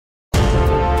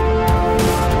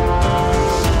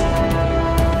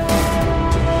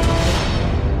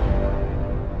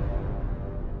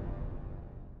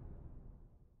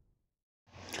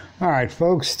All right,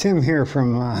 folks, Tim here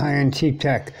from High End Cheap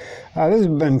Tech. This has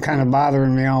been kind of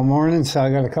bothering me all morning, so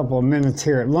I got a couple of minutes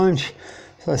here at lunch.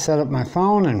 So I set up my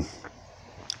phone and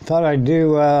thought I'd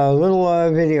do a little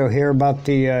video here about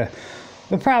the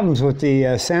problems with the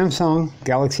Samsung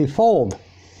Galaxy Fold.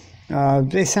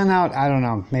 They sent out, I don't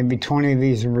know, maybe 20 of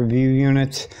these review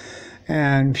units,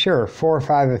 and sure, 4 or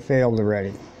 5 have failed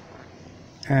already.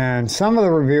 And some of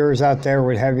the reviewers out there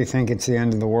would have you think it's the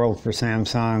end of the world for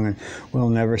Samsung and we'll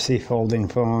never see folding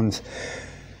phones.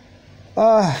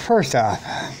 First off,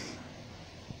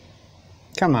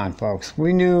 come on, folks.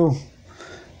 We knew,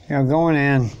 going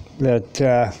in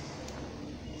that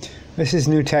this is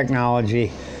new technology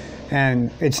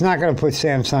and it's not going to put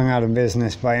Samsung out of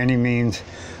business by any means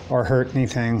or hurt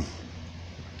anything.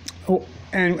 Oh,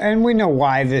 and we know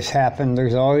why this happened.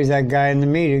 There's always that guy in the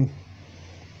meeting.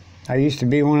 I used to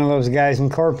be one of those guys in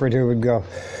corporate who would go,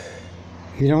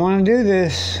 you don't want to do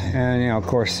this. And, of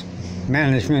course,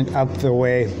 management up the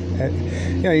way.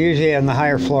 Usually on the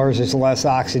higher floors, there's less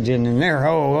oxygen in there.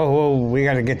 Oh, we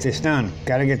got to get this done.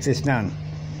 Got to get this done.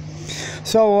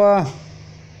 So,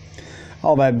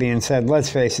 all that being said, let's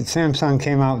face it, Samsung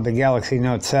came out with the Galaxy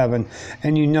Note 7,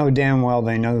 and you know damn well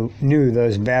they knew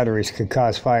those batteries could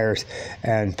cause fires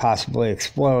and possibly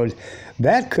explode.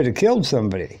 That could have killed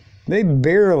somebody. They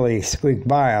barely squeaked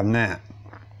by on that.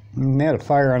 They had a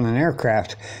fire on an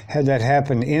aircraft. Had that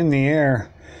happened in the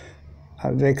air,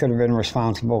 they could have been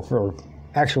responsible for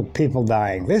actual people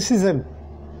dying. This is a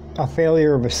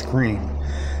failure of a screen.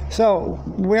 So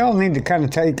we all need to kind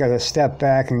of take a step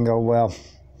back and go, well,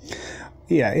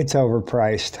 yeah, it's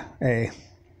overpriced,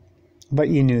 but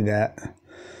you knew that.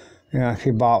 If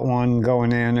you bought one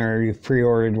going in or you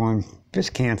pre-ordered one,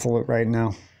 just cancel it right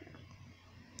now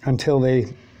until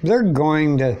they're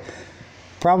going to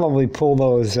probably pull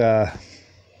those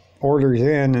orders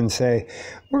in and say,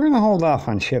 we're going to hold off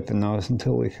on shipping those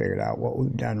until we figured out what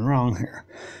we've done wrong here.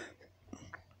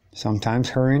 Sometimes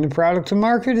hurrying the product to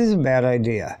market is a bad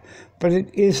idea, but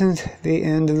it isn't the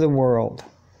end of the world.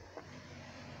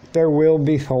 There will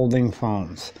be folding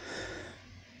phones.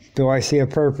 Do I see a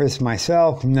purpose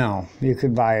myself? No. You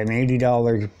could buy an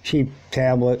 $80 cheap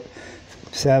tablet,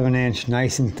 7-inch,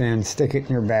 nice and thin, stick it in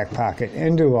your back pocket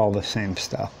and do all the same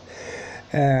stuff.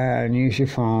 And use your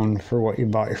phone for what you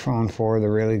bought your phone for, the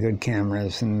really good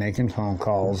cameras and making phone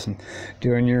calls and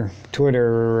doing your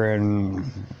Twitter and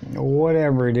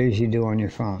whatever it is you do on your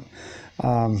phone.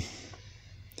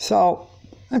 So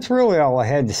that's really all I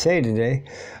had to say today.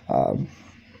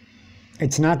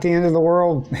 It's not the end of the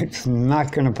world. It's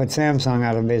not going to put Samsung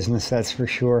out of business, that's for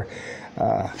sure.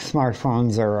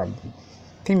 Smartphones are a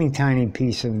teeny tiny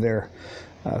piece of their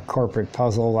corporate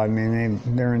puzzle. I mean,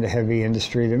 they're in the heavy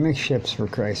industry. They make ships, for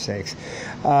Christ's sakes.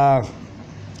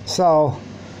 So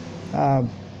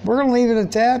we're going to leave it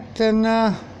at that.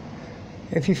 And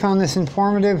if you found this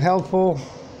informative, helpful,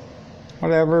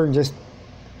 whatever, just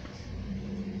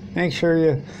make sure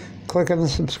you click on the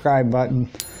subscribe button,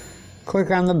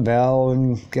 click on the bell,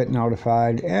 and get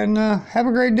notified. And have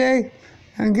a great day,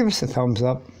 and give us a thumbs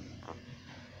up.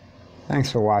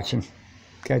 Thanks for watching.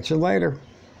 Catch you later.